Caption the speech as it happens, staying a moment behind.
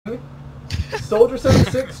Soldier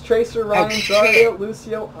 76, Tracer, Ryan, Dario,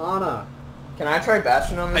 Lucio, Anna. Can I try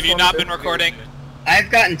Bastion on this Have you not been recording? I've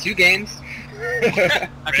gotten 2 games.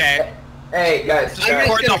 Okay. Hey guys, I'm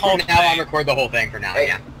record the whole for now. I'll thing. record the whole thing for now. Hey.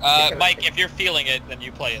 Yeah. Mike, if you're feeling it, then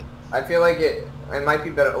you play it. I feel like it might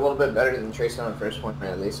be better, a little bit better than Tracer on the first one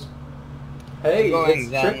at least. Hey, Going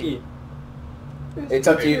it's then. tricky. It's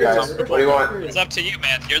up to you guys. What do you want? It's up to you,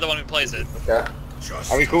 man. You're the one who plays it. Okay.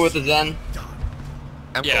 Are we cool with the Zen? Yeah,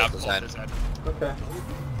 I'm cool cool with with that. Okay.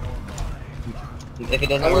 If it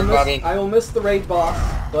doesn't work, Bobby. I will miss the raid boss,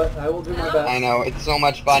 but I will do my best. I know, it's so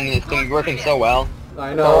much fun and it's been working so well. I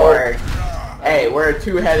Don't know. worry. Hey, we're a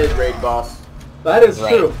 2-headed raid boss. That is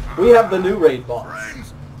Right. true. We have the new raid boss.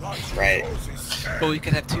 Right. But we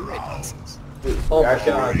could have 2 raid bosses. Oh my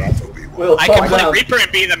Actually, god. raid bosses. We'll I calm can play down. Reaper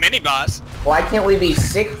and be the mini boss. Why can't we be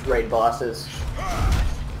 6 raid bosses?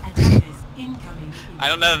 I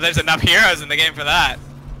don't know if there's enough heroes in the game for that.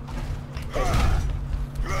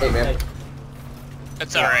 Hey man. Hey.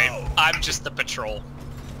 It's alright. I'm just the patrol.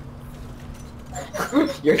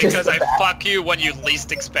 You're just Because the I bad. fuck you when you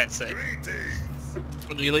least expense it.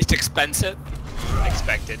 When you least expense it?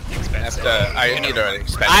 Expect it. Expense it. I need to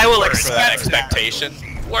expect. I will for that expect that. expectation.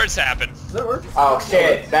 Words happen. Does that work? Oh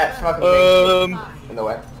shit, that fucking thing in the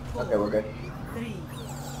way. Okay, we're good.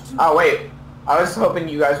 Oh wait, I was hoping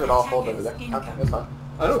you guys would all hold over there. Okay, that's fine.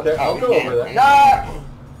 I don't care. I'll go over there. No!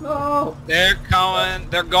 No. They're going.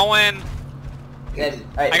 They're going. I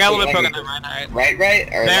got a little bit broken there, right? Alright. Right?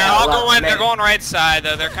 Or They're no? all left, going. They're man. going right side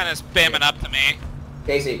though. They're kind of spamming up to me.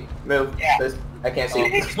 Casey, move. Yeah. I can't see.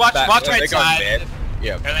 Just watch They're right going side. mid.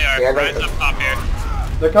 Yeah. There they are. Yeah, Right they're- up top here.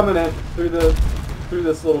 They're coming in through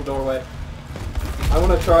this little doorway. I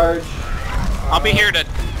want to charge. I'll be here to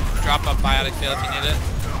drop up biotic field if you need it.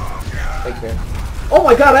 Thank you. Oh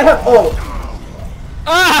my god, I have. Oh,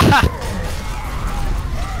 Ah!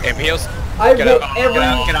 AMPs. I've Get hit out. every. Get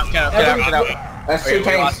out. Get out. Get out. Get out. Get out. That's Okay, 2 we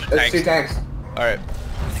tanks. lost the That's 2 tanks. All right.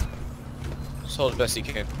 Just hold as best you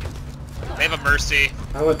can. They have a mercy.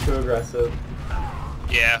 I went too aggressive.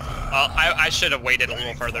 Yeah. I should have waited a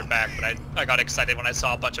little further back, but I got excited when I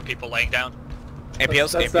saw a bunch of people laying down.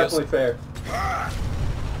 AMPs. That's definitely fair.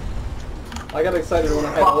 I got excited when I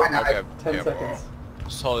had Fuck, like Okay. 10 yeah. seconds.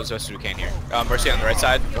 Just hold as best you can here. Mercy on the right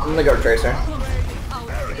side. I'm gonna go Tracer.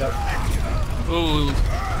 Yep. Ooh.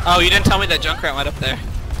 Oh, you didn't tell me that Junkrat went up there.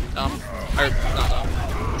 Or not dumb.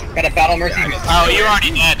 Got a battle mercy. Oh, you were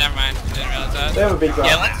already dead. Never mind. I didn't realize that. They have a big drop.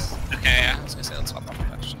 Yeah, let's. Okay, yeah. I was gonna say let's hop on the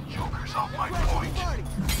bench.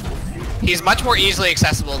 He's much more easily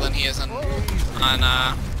accessible than he is on.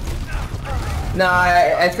 No,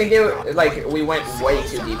 I think it like we went way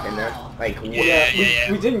too deep in there. Like We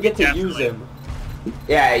didn't get to use Definitely. him.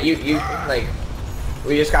 yeah, you like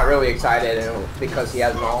we just got really excited and because he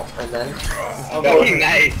has an ult, and then Very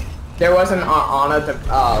nice. there wasn't Ana to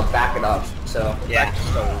back it up. So Yeah.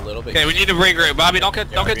 Just a little bit. Okay, we need to regroup. Bobby, don't get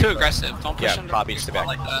too aggressive. Don't push Yeah, him. Bobby, just back.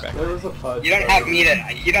 like that. Back. There was a fudge. You don't have me to.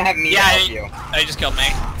 You don't have me to Yeah, help you. he just killed me.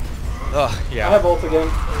 Ugh. I Yeah. have ult again.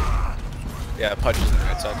 Yeah. Pudge is on the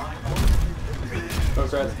right side.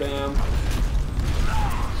 Congrats, bam.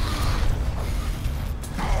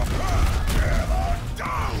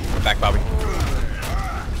 Come back, Bobby.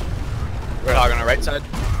 Red Hog on the right side.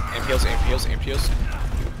 AMPs. I'm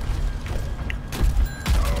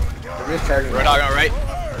just charging. Red Hog on the right.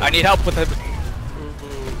 I need help with him.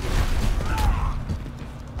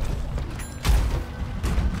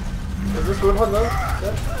 Is this Roadhog though?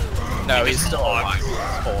 Yeah. No, he's still alive. He's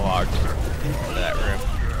full hogged into that room.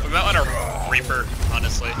 We might want a Reaper,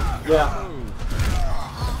 honestly. Yeah.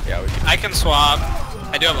 Yeah, we can. I can swap.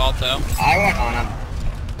 I do have ult though. I went on him.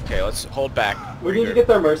 Okay, let's hold back. We need to get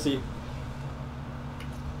their mercy.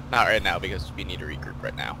 Not right now because we need to regroup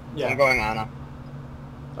right now. Yeah. I'm going on him.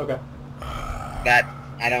 Okay. That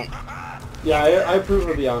I don't. Yeah, I approve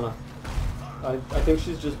of Iana. I think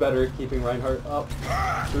she's just better at keeping Reinhardt up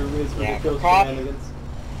through his Yeah, ridiculous Croft- shenanigans.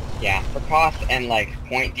 Yeah, for cost and like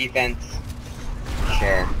point defense.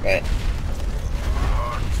 Sure, but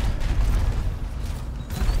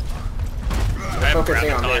I'm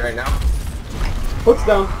Focusing on me time. right now. Hooks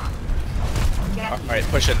down. Alright,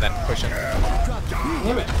 push in then. Push in.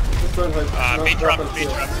 Damn it. This Reinhardt. Beat drop, beat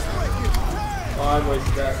drop. Oh, I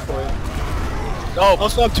wasted that for you. Oh,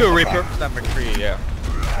 let's swap to a Reaper. That McCree, yeah.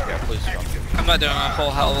 Yeah, please swap. I'm not doing a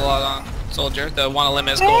whole hell of a lot on Soldier. The one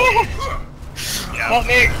limit is gold. Yeah, help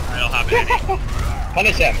me! I don't have any.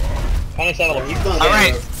 Punish him. Punish him. He's not All there,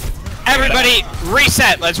 right, though. everybody,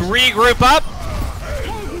 reset. Let's regroup up.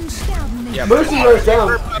 Yeah, Mercy goes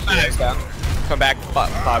down. Come back,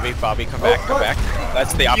 Bobby, come back, come back.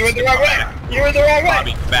 That's the You were opposite. the wrong way. You were the wrong way.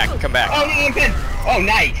 Bobby, come back, come back. Oh, no, no, pin. Oh,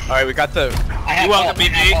 nice. All right, we got the. I have You welcome, ult, I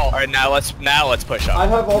BG. have ult. All right, now let's push I up.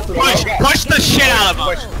 have ultimate. Push the shit out of him.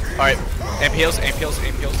 All right, amp heals, amp heals,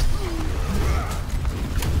 amp heals.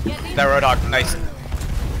 That Roadhog, nice.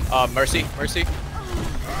 Mercy.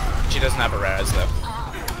 She doesn't have a res though.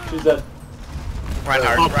 She's dead.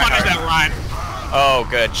 Reinhardt. Oh, punish that Ryan. Oh,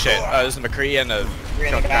 good shit. There's a McCree and a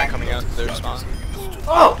Junkrat coming out. Their spawn.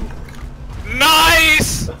 Oh!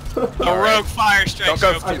 Nice! A Alright. rogue fire strike. Don't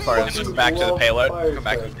go show. too far. Let's just back to the payload. Come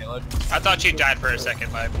back to the payload. I thought she died for a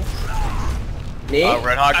second, but Me?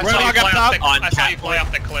 Roadhog. I saw you Roadhog fly up off top. the, On I saw you cat. fly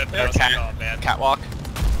off the cliff. I was like, oh man. Catwalk.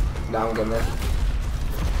 No, I'm good, man.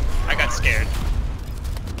 I got scared.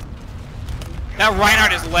 That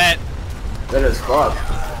Reinhardt is lit. That is fuck.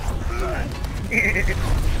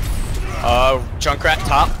 Junkrat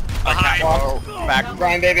top. Behind. Catwalk. Back.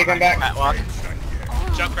 Ryan, baby, come back. Catwalk.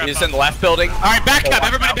 Junkrat. He's in the left building. Alright, back up.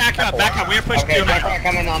 Everybody back up. Back up. We are pushing Okay, through now. Junkrat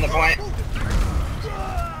coming on the point.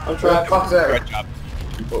 I'm Where the trapped. fuck's that? Good job.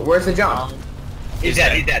 Where's the jump? He's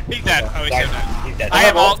dead. He's dead. Oh, he's Sorry, dead. he's dead. I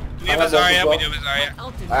have ult. We I have have a Zarya. ult We as do have a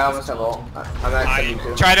Zarya. I almost have ult. I'm at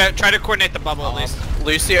 72. Try to coordinate the bubble at least.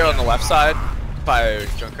 Lucio on the left side by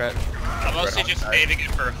Junkrat. I'm mostly just saving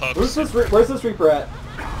it for Where's hooks. where's this Reaper at?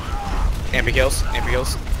 Ampy heals. Ampy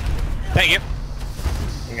heals. Thank you.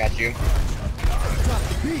 We got you.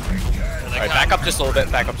 Alright, back up just a little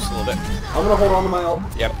bit. Back up just a little bit. I'm gonna hold on to my ult.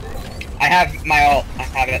 Yep. I have my ult. I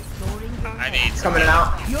have it. I need some. Coming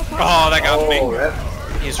out. Oh, that got me. Oh, rip.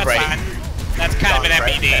 He's That's right. fine. That's kind of an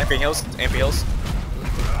Right. MED. Ampy heals. Ampy heals.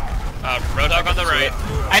 Roadhog on the right.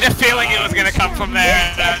 I had a feeling it was gonna come from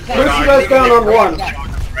there. Where's you guys down on one?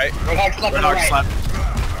 Right. Roadhog's left on the Roadhog's right. left.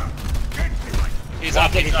 He's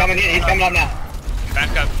up. He's coming in. He's coming up now.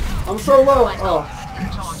 Back up. I'm so low. Oh,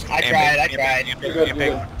 I tried. you're good, you're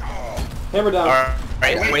good. Hammer down.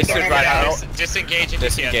 Alright, wasted right out. Disengage if you can.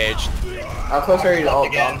 Disengaged. How close are you to ult,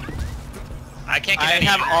 Again. dog? I can't get I any.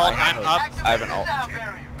 have ult. I'm up. I have an ult.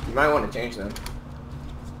 You might want to change them.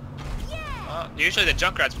 Usually the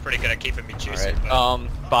Junkrat's pretty good at keeping me juicy.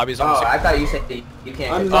 Alright. Bobby's on Oh, the I thought you said you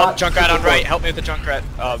can't I'm get not- Junkrat on right. Help me with the Junkrat.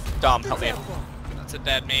 Dom, help me. That's a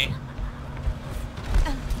dead me.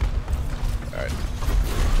 Alright.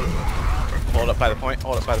 Hold up by the point.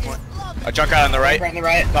 Hold up by the point. A Junkrat on the right. Junkrat on the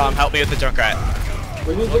right. Dom, help me with the Junkrat.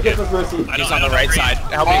 We need to get this Mercy. I He's don't on the right agree. side.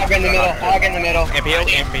 Help me. Hog in the middle. Hog in the middle. Amp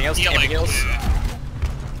heals. Amp heals. Amp heals.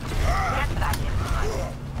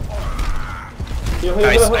 Heal,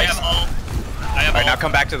 Nice. heal, heal. I have ult. I have Alright, now ult.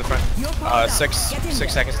 come back to the front.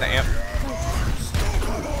 6 seconds to amp.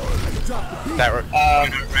 That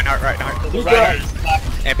Reinhardt, Reinhardt. He's Right. dead.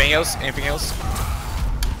 Amping heals. Amping heals.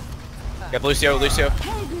 Got Lucio.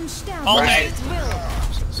 Ult. Right.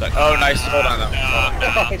 Oh, nice. Hold on though.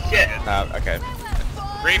 Oh shit. Okay.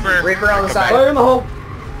 Reaper. Reaper on the Come side. Fire in the hole.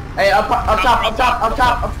 Hey, up top.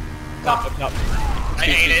 Up. I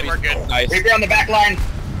ate it. We're good. Nice. Reaper on the back line.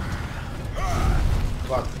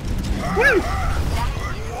 Fuck.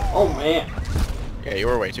 Oh man. Yeah, you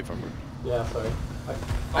were way too far. Yeah, sorry.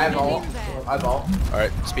 I have ult. I have ult.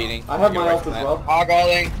 Alright, speeding. I have Get my away ult from as that. well. Hog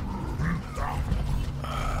ulting.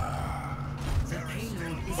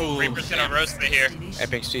 Ooh, Reaper's gonna roast me here.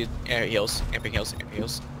 Amping speed. Heals. Amping heals. Amping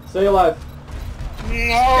heals. Stay alive. No.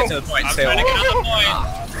 Get to the point. I'm Stay trying to alive. get on the point.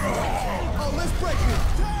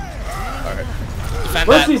 Alright. Defend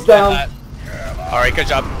Mercy's that. down. Defend Alright, good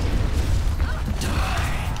job.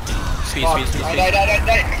 Speed.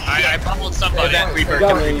 I pummeled somebody. That Reaper. Got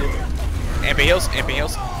Come me. Amping heals. Amping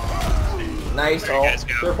heals. Nice There you guys ult.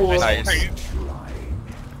 go. Careful. Nice.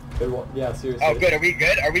 Yeah, seriously. Oh, good. Are we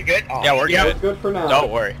good? Are we good? Oh, Yeah, we're Yeah, good. good for now.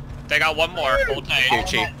 Don't worry. They got one more. Hold tight.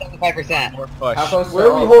 Cheap. 75%. More push. How close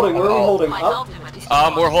Where are we holding? Where are we holding? Up?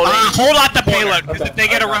 We're holding. Hold on the payload, because Okay. if they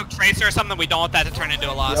get a rogue tracer or something, we don't want that to turn into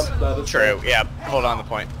a loss. Yep, that is True. Yeah. Hold on the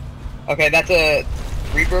point. Okay, that's a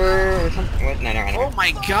Reaper or something. What? No, never Oh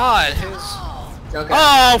mind. my god. Junk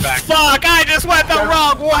Oh Back. fuck, I just went the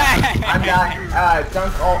wrong way! I'm dying.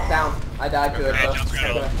 Junk ult down. I died to it Okay, though. Junkrat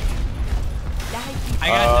ult. Okay. I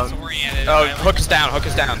got disoriented. Oh, hook is down. Hook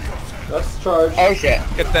is down. That's charged. Oh shit.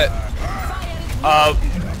 Get that.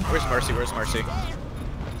 Where's Mercy? Where's Mercy?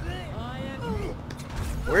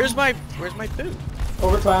 Where's my boot?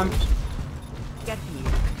 Overtime.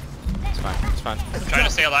 It's fine. It's fine. Trying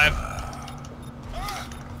to stay alive.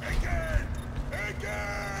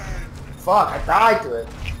 Fuck, I died to it.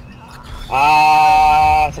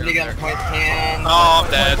 Somebody get on the point can. Oh,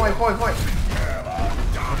 I'm dead. Point.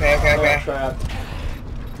 Okay. Trap.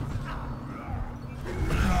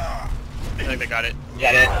 I think they got it. Is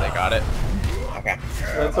that it? They got it. Okay.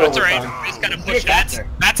 That's That's alright. overtime. We just gotta Get push that. faster.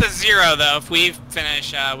 That's a 0 though. If we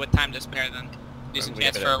finish with time to spare, then decent We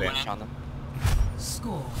chance have for a an win. advantage on them.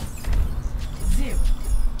 Score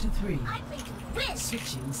 0-3.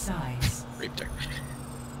 Switching sides. Reaper.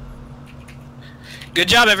 Good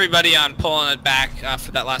job, everybody, on pulling it back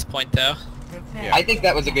for that last point, though. Prepare. I think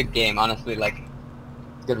that was a good game, honestly. Like,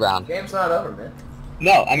 good round. Game's not over, man.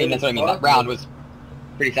 No, I mean that's what I mean. That round was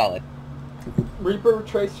pretty solid. Reaper,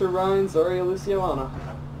 Tracer, Ryan, Zarya, Lucio, Ana.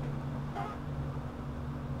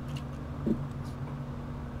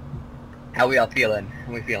 How we all feeling?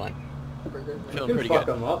 How we feeling? Feeling You pretty can fuck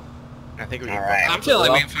good. them up. I think we can. Alright. I'm feeling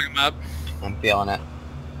like we can fuck him up. I'm feeling it.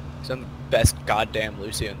 He's the best goddamn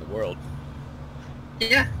Lucio in the world.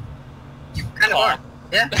 Yeah. You kind of Aw. are.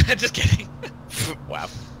 Yeah. Just kidding. Wow.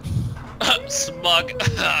 Smug.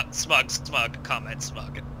 Smug. Comment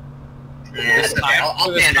smug. Yeah, It's it's okay. I'll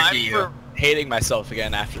it was pander time to you. for hating myself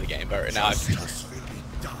again after the game, but right now Hey,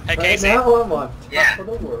 Right Casey. now I'm on top Yeah. of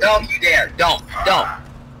the world. Don't you dare. Don't.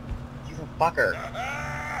 You fucker.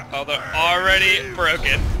 Oh, they're already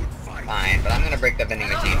broken. Fine, but I'm gonna break the vending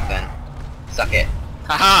machines then. Suck it.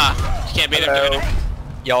 Haha. You can't beat him doing it.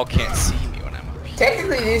 y'all can't see me when I'm over here.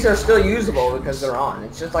 Technically, these are still usable because they're on.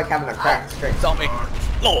 It's just like having a cracked string. Tell me.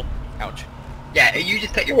 Lol. Ouch. Yeah, you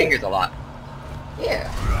just cut your fingers a lot. Yeah.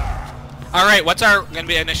 All right, what's our gonna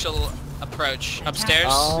be initial approach?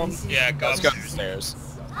 Upstairs? Yeah, go Let's go upstairs. upstairs.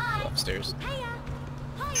 Go upstairs.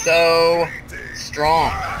 So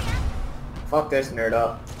strong. Fuck this nerd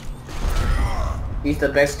up. He's the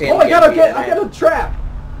best Oh, I got a trap!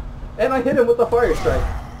 And I hit him with the fire strike.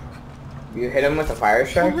 You hit him with a fire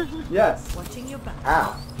strike? Yes. Watching your back.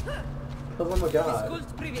 How? Because I'm a god.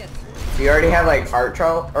 Do you already have like art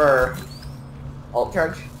charge or alt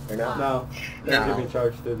charge? Or no? No. They're No. giving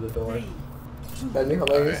charge through the door. That'd be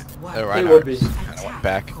hilarious. Alright. The It Reinhardt would be. kind of went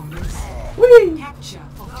back. Whee! Capture.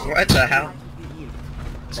 What the hell?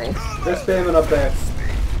 Thanks. They're spamming up there.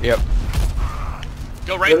 Yep.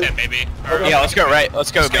 Go right then, baby. Or, Yeah, let's go right.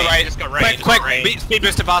 Let's go. Just go mate. right. Just go right. Quick, Right. speed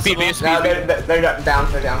boost if possible. No, they're down.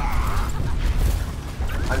 They're down.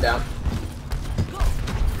 I'm down.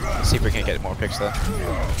 Let's see if we can get more picks though.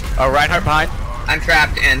 Oh, Reinhardt behind. I'm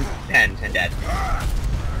trapped and pinned and dead.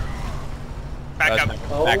 Back up.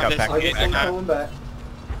 Oh, Back up, I back guess up, I'm back up. coming back.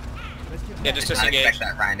 Yeah, just I did not disengage. expect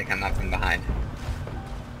that Ryan to come up from behind.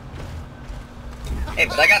 Hey,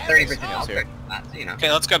 but I got 30% health. here. That's, you know.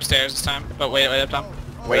 Okay, let's go upstairs this time. But wait up, Tom.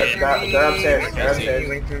 Wait. They're upstairs. They're upstairs.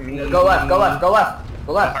 Wait for me. Go left. Go left. Go left.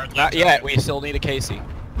 Go left. Hard Not left. yet. We still need a Casey.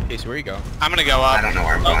 Casey, where you going? I'm gonna go up. I don't know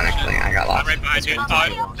where I'm going actually. I got I'm lost. right behind you.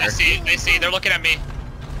 Oh, they see. They're looking at me.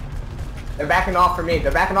 They're backing off for me.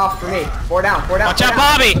 They're backing off for me. Four down. Four down. Watch four out,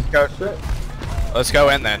 down. Bobby! Go. Shit. Let's go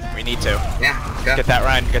in then. We need to. Yeah, let's go. Get that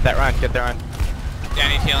Ryan. Get that Ryan. Get that Ryan. Yeah, I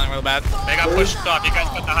need healing real bad. They got pushed off. You guys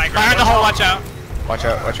put the high ground. Fire in the hole. hole, Watch out. Watch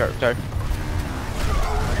out. Watch out. Sorry.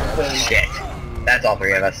 Shit. That's all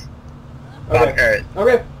three of us. Okay.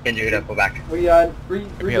 Okay. Injured up, go back. We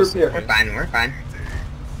regroup here. We're fine, we're fine.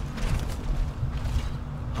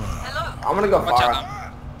 I'm gonna go Watch far. out.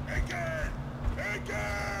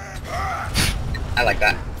 I like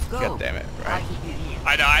that. God damn it. Right.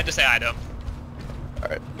 I know. I had to say I know.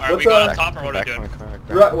 Alright. Alright, we What's going up? up top or what are we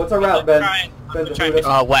doing? What's our route, Ben? I'm trying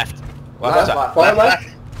to- Left. Left Left, side. far left?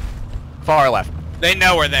 Far left. They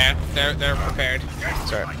know we're there. They're prepared.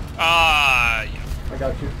 Sorry. Yeah. I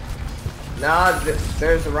got you. Nah,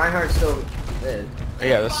 there's a Reinhardt still dead.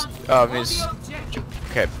 Yeah, this is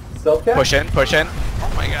okay. Self cap? Push in, push in.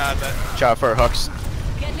 Oh my god. That. Watch out for hooks.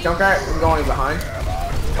 Junkrat going behind.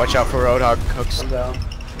 Watch out for Roadhog hooks. I'm down.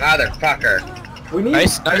 Motherfucker. We need.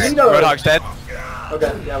 Nice, we nice. need a- Roadhog's dead.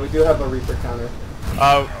 Okay, yeah, we do have a Reaper counter.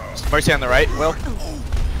 Mercy on the right, Will.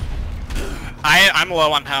 I'm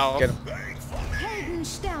low on health. Get him.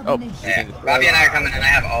 Oh, Yeah, Robbie and I are coming and I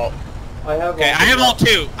have ult. I have. Okay, I have all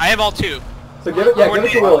two. I have all two. So give it. Yeah, give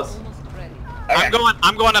it to Willis. Okay.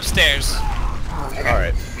 I'm going upstairs. Okay.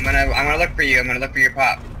 Alright. I'm gonna look for you. I'm gonna look for your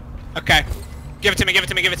pop. Okay. Give it to me. Give it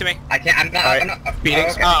to me. Give it to me. I can't. I'm not. Alright. I'm not.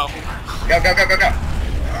 Beatings. Oh, okay. Oh. Go, go, go, go, go.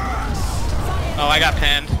 Oh, I got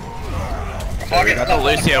pinned. So we got the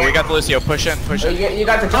Lucio. We got the Lucio. Push in, push in. You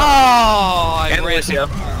got the jump. Oh, I And ran Lucio.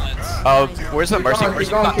 some bullets. Oh, where's the Mercy? Keep Mercy's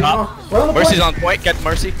going, on keep top. going. We're on the Mercy's point. on point. Get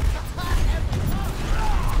Mercy. Here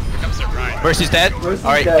comes the Ryan. Mercy's dead. Mercy's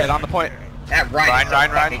Alright, dead. get on the point. That Ryan. Ryan, is so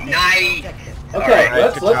Ryan, Ryan. fucking nice. Okay, Alright,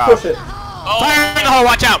 let's good push it. Oh, Fire in the hole,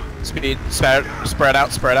 watch out! Speed, spread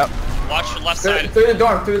out, spread out. watch your left Through, side. through the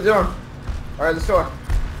dorm. Through the dorm. Or the store.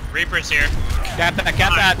 Reaper's here. Cap that.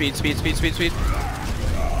 Speed.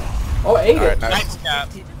 Oh, ate Alright, it. nice. Nice cap.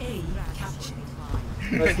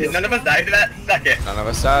 Nice deal. None of us died to that. Suck it. None of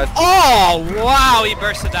us died. Oh, wow, he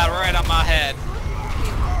bursted that right on my head.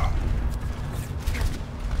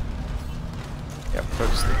 Yep,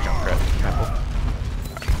 focus the jump grab. Apple.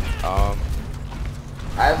 I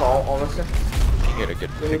have almost. You can get a good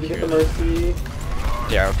We need to pick get the here. Mercy.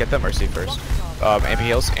 Yeah, I'll get the Mercy first. Amp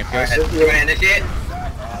heals, amp heals. Alright, you wanna initiate?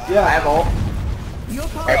 Yeah. I have ult.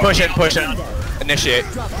 Alright, push it, push it. Initiate.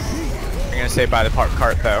 I'm gonna stay by the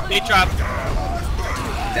cart though. Lead drop.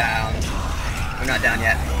 Down. I'm not down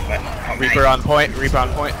yet, but Reaper on point, Reaper on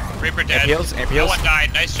point. Reaper dead. Amp heals, amp No heals. one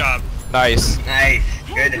died. Nice job. Nice. Nice.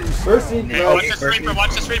 Good. Mercy. Hey, No. watch this Reaper.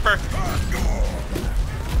 Watch this Reaper.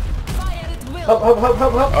 Help, help, help,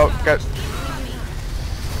 help, help. Oh, good.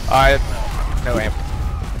 No amp.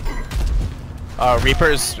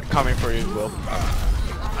 Reaper's coming for you, Will.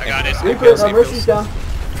 I got it. Reaper, Mercy's down.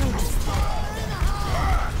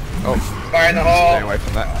 Oh, Fire in the stay hole. away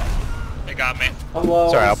from that. They got me. I'm low.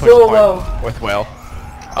 Sorry, I'll I'm push still the low. point with Will.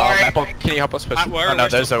 Sorry. Apple, can you help us push? We're Oh no,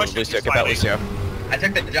 still there's a pushing, Lucio. he's Get that fighting. Lucio. I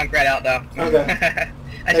took the Junkrat out though. Okay. I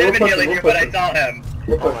Hey, should have we'll been push healing him, you, we'll but I push saw him.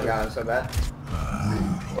 Oh my god, I'm so bad.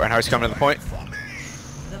 Reinhardt's coming to the point.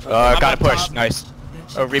 Gotta push. Nice.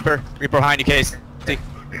 Oh, Reaper behind you, Case. See.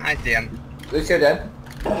 I see him. Lucio dead.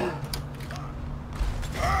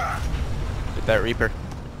 Get that Reaper.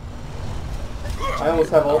 I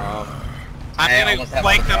almost have ult. I I'm almost gonna have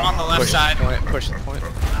flank one them as on the left Push side. the point. Push the point.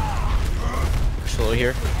 Push a little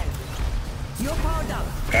here.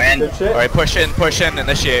 Go in. Good shit. All right, push in,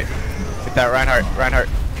 initiate. Get that Reinhardt.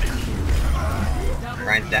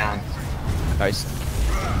 Ryan's down. Nice.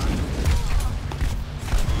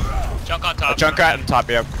 Junk on top. Junkrat on top,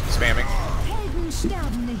 yeah, spamming.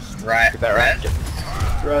 Right. Get that right.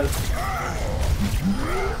 Res.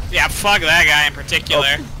 Yeah, fuck that guy in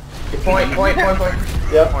particular. Point.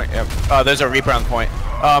 Yep. Point, yep. There's a Reaper on the point.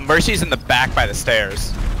 Mercy's in the back by the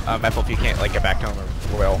stairs. Ethel, if you can't like get back to him,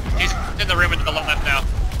 or Will. He's in the room to the left now.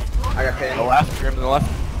 I got pinned. The left, room to the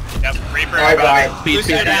left. Yep, Reaper. I died.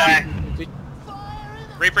 Lucio down. Speed.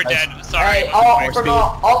 Reaper dead. Sorry. Hey, alt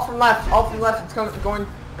from left. It's going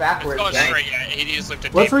backwards. It's going Dang. straight. Yeah, he just looked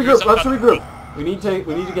at. Let's Dave. regroup. Let's regroup. We need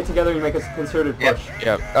to get together and make a concerted Yep. push.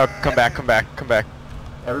 Yep. Come back.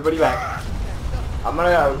 Everybody back. I'm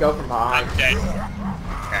gonna go from I'm behind. dead.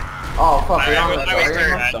 Oh fuck, I we don't was have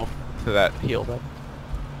scared. the To that heal bed.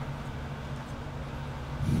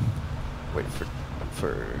 Wait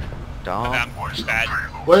for Dom. I'm bad.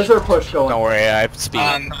 Where's their push going? Don't worry, I have speed.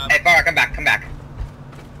 Hey, Bar, come back.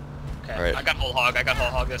 Okay. Alright. I got whole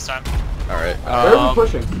hog this time. Alright. Where are we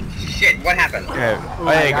pushing? Shit, what happened? Okay. Oh There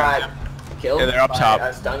my you go. god. Killed Yeah, they're up by top.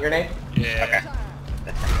 a stun grenade? Yeah.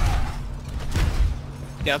 Okay.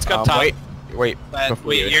 Yeah, let's go up top. Wait. But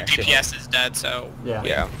before you your actually- DPS is dead, so Yeah.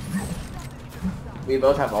 Yeah. We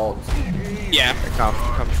both have ults. yeah. Come.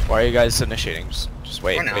 Why are you guys initiating? Just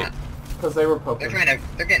wait. We're not. Wait. Because they were They're poking.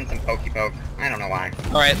 they're getting some pokey poke. I don't know why.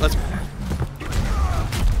 All right, let's.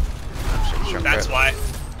 Sure, That's why.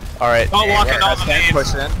 All right. Don't walk in all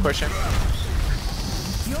Press the names. Push in.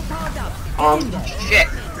 Shit.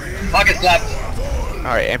 Hog is left. All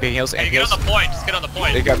right. Amping heals. Hey, get on the point. Just get on the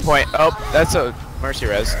point. They got point. Oh, that's a Mercy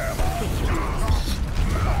res.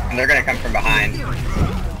 And they're gonna come from behind.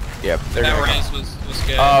 Yep. They're That gonna raise was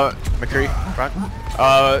good. McCree, front.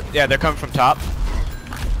 Yeah, they're coming from top.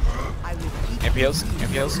 Amp heals.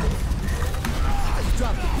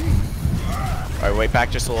 Alright, wait back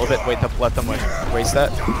just a little bit. Let them waste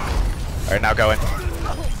that. Alright, now go in.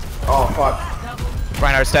 Oh fuck.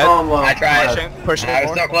 Reinhardt's dead. Oh, I'm low. I tried. Push I it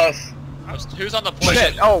was more. so close. Who's on the point?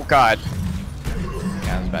 Shit. Oh god. Yeah,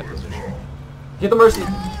 that's a bad position. Get the Mercy.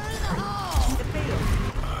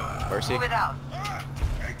 Mercy.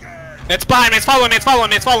 It's behind me. It's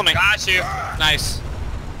following me. Got you. Nice.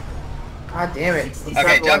 God damn it.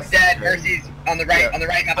 Okay, Junk's dead. Mercy's on the right. Yeah. On the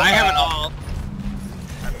right. I have an ult.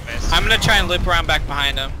 I'm gonna try and loop around back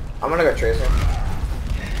behind him. I'm gonna go Tracer.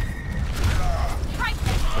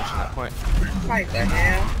 Pushing that point. What the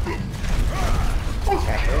hell?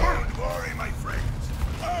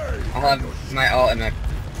 I'll have my ult in a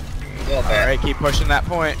little bit. Alright, keep pushing that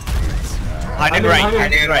point. Behind and I'm in, right. I'm in.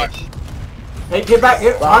 Behind and right. Hey, get back.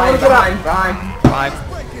 I'm gonna get out. Behind.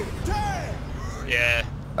 Yeah.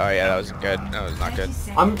 Oh yeah, that was good. That was not good.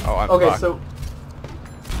 I'm okay. fucked. So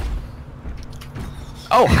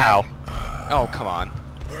Oh, how? Oh, come on.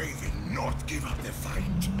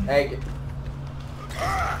 Hey, You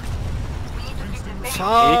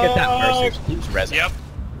get that Mercy. Keeps resing. Yep.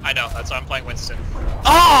 I know. That's why I'm playing Winston.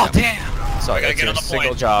 Oh, damn! So I I gotta got get your on the single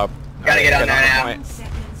point. job. Gotta Alright, get on there now. point.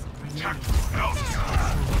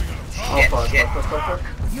 Shit, fuck.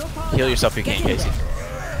 shit. Heal yourself if you can, Casey.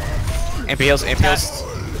 Amp heals. Get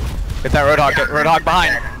that Roadhog. Get Roadhog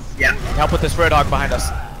behind. Yeah. Help with this Roadhog behind us.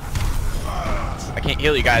 I can't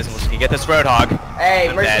heal you guys unless you can get this Roadhog. hey,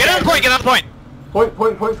 I'm Mercy. dead. Get on the point. Point.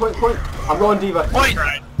 I'm going Diva. Point.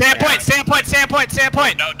 Standpoint, standpoint, standpoint,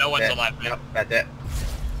 standpoint! No, no one's Dead. alive. Nope, that's it.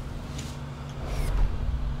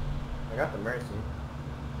 I got the mercy.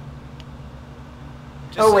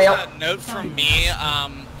 Just well. as a note from me,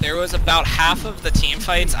 there was about half of the team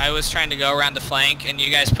fights I was trying to go around the flank, and you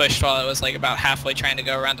guys pushed while I was like about halfway trying to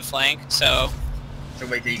go around the flank, so So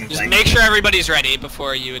wait till you can just flank. make sure everybody's ready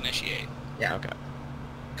before you initiate. Yeah. Okay.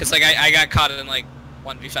 Because like I got caught in like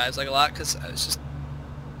 1v5s like a lot because I was just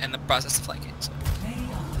in the process of flanking. So.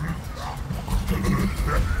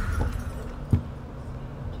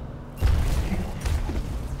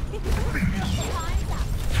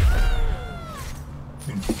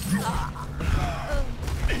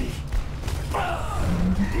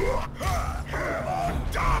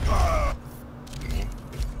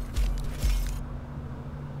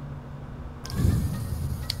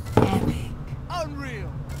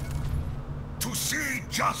 Unreal. To see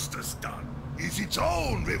justice done is its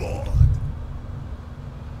own reward.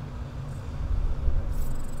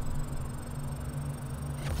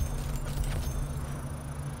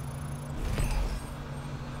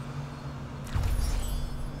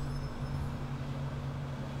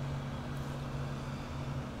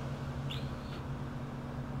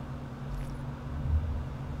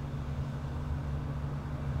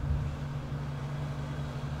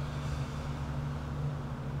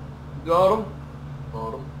 Got him.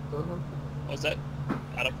 Got him. Got him. What was that?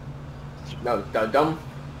 Adam? No, got him.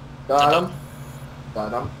 Got him.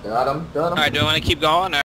 Got him. Got him. Got him. Alright, do I want to keep going?